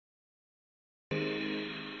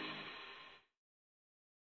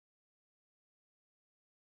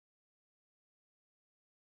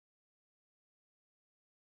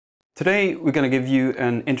Today we're going to give you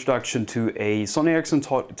an introduction to a Sony Ericsson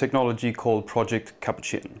technology called Project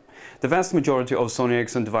Capuchin. The vast majority of Sony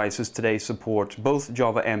Ericsson devices today support both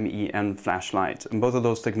Java ME and Flash Lite, and both of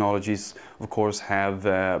those technologies of course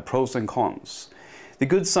have pros and cons. The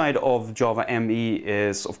good side of Java ME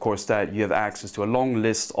is of course that you have access to a long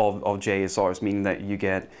list of JSRs, meaning that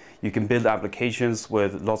you can build applications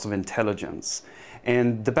with lots of intelligence.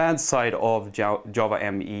 And the bad side of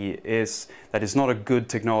Java ME is that it's not a good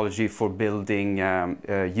technology for building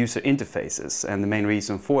user interfaces. And the main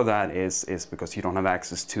reason for that is because you don't have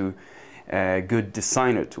access to good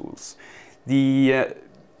designer tools. The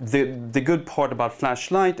good part about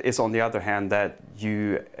Flash Lite is, on the other hand, that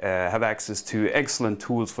you have access to excellent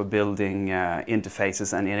tools for building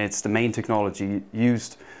interfaces, and it's the main technology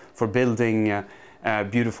used for building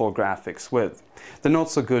beautiful graphics with. The not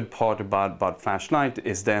so good part about Flash Lite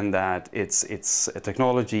is then that it's a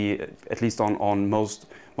technology, at least on most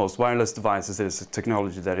wireless devices, it's a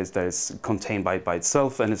technology that is contained by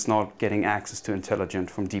itself, and it's not getting access to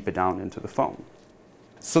intelligence from deeper down into the phone.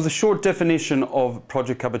 So the short definition of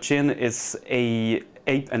Project Capuchin is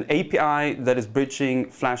an API that is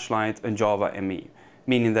bridging Flash Lite and Java ME,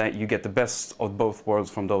 meaning that you get the best of both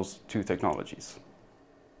worlds from those two technologies.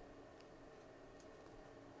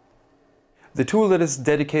 The tool that is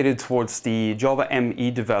dedicated towards the Java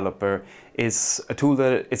ME developer is a tool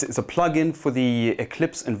that is a plugin for the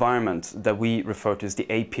Eclipse environment that we refer to as the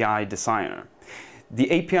API Designer.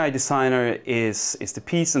 The API Designer is the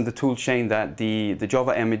piece in the tool chain that the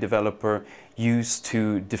Java ME developer used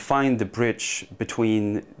to define the bridge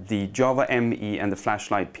between the Java ME and the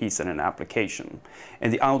Flash Lite piece in an application.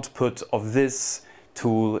 And the output of this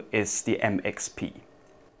tool is the MXP.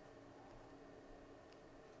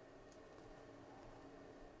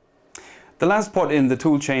 The last part in the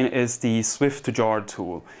toolchain is the Swift to jar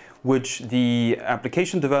tool, which the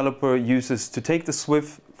application developer uses to take the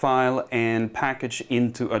Swift file and package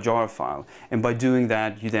into a jar file. And by doing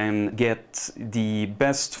that, you then get the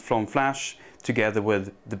best from Flash together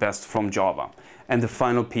with the best from Java. And the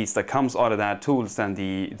final piece that comes out of that tool is then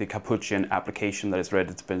the Capuchin application that is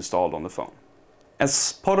ready to be installed on the phone.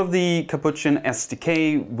 As part of the Capuchin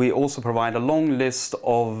SDK, we also provide a long list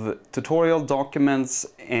of tutorial documents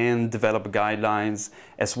and developer guidelines,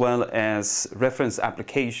 as well as reference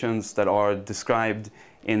applications that are described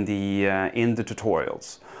in the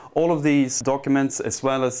tutorials. All of these documents, as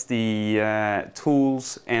well as the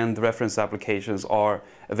tools and the reference applications, are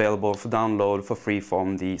available for download for free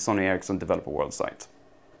from the Sony Ericsson Developer World site.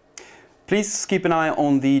 Please keep an eye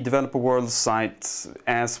on the Developer World site,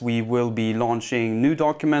 as we will be launching new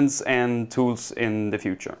documents and tools in the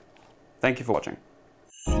future. Thank you for watching.